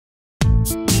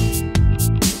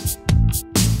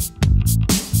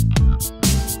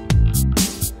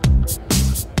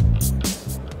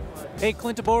Hey,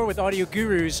 Clint DeBoer with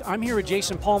Audiogurus. I'm here with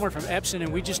Jason Palmer from Epson,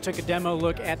 and we just took a demo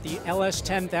look at the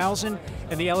LS10000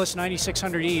 and the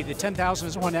LS9600E. The 10000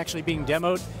 is the one actually being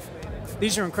demoed.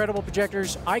 These are incredible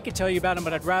projectors. I could tell you about them,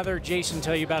 but I'd rather Jason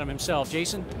tell you about them himself.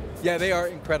 Jason? Yeah, they are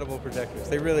incredible projectors.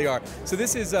 They really are. So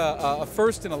this is a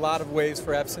first in a lot of ways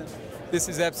for Epson. This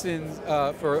is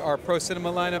Epson for our Pro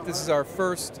Cinema lineup. This is our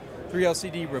first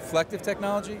 3LCD reflective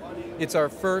technology. It's our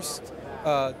first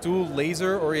dual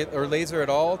laser or laser at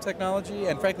all technology,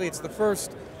 and frankly it's the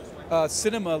first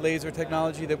cinema laser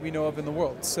technology that we know of in the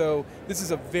world. So this is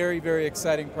a very, very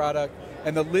exciting product,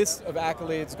 and the list of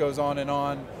accolades goes on and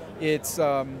on. It's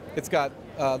got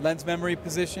lens memory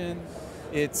position,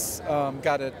 it's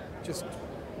got a just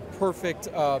perfect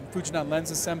Fujinon lens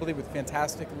assembly with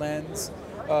fantastic lens.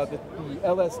 The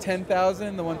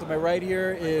LS10000, the one to my right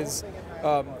here, is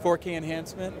 4K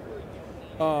enhancement.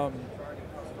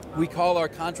 We call our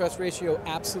contrast ratio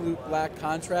absolute black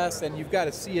contrast, and you've got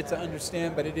to see it to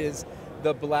understand, but it is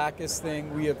the blackest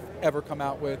thing we have ever come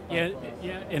out with. Yeah.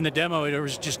 In the demo, there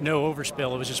was just no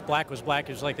overspill. It was just black was black.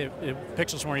 It was like the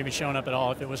pixels weren't even showing up at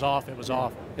all. If it was off, it was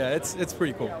off. Yeah, it's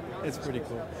pretty cool. It's pretty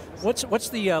cool. What's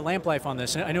the lamp life on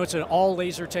this? I know it's an all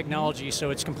laser technology,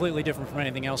 so it's completely different from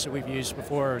anything else that we've used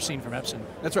before or seen from Epson.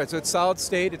 That's right. So it's solid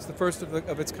state. It's the first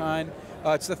of its kind.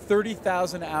 It's a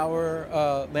 30,000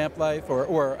 hour lamp life,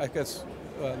 or I guess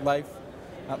life,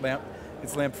 not lamp.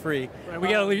 It's lamp free. Right, we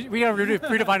got to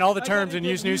redefine all the terms and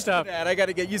use new stuff. I got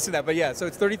to get used to that. But yeah, so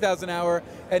it's 30,000 hour,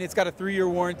 and it's got a 3-year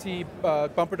warranty,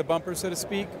 bumper to bumper, so to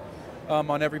speak,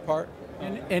 on every part.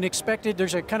 And expected,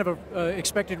 there's a kind of a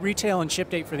expected retail and ship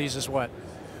date for these is what?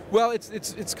 Well,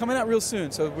 it's coming out real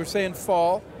soon. So we're saying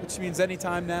fall, which means any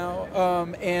time now,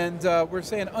 and we're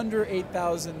saying under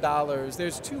 $8,000.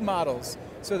 There's two models.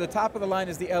 So the top of the line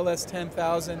is the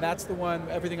LS10000. That's the one,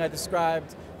 everything I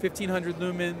described, 1,500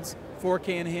 lumens,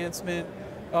 4K enhancement,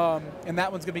 and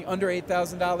that one's going to be under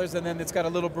 $8,000. And then it's got a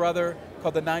little brother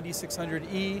called the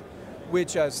 9600E,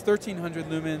 which has 1,300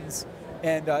 lumens,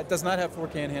 and it does not have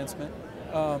 4K enhancement.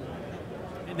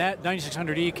 And that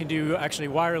 9600E can do actually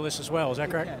wireless as well. Is that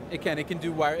correct? It can. It can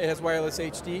do it has wireless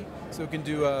HD, so it can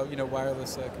do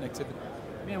wireless connectivity.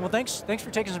 Yeah. Well, thanks for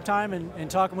taking some time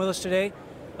and talking with us today.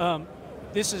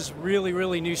 This is really,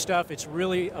 really new stuff. It's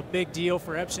really a big deal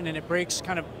for Epson, and it breaks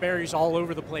kind of barriers all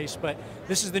over the place. But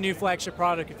this is the new flagship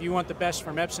product. If you want the best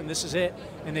from Epson, this is it.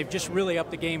 And they've just really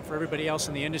upped the game for everybody else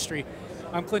in the industry.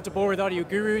 I'm Clint DeBoer with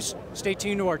Audiogurus. Stay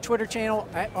tuned to our Twitter channel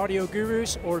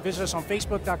 @Audiogurus, or visit us on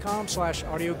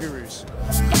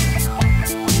Facebook.com/Audiogurus.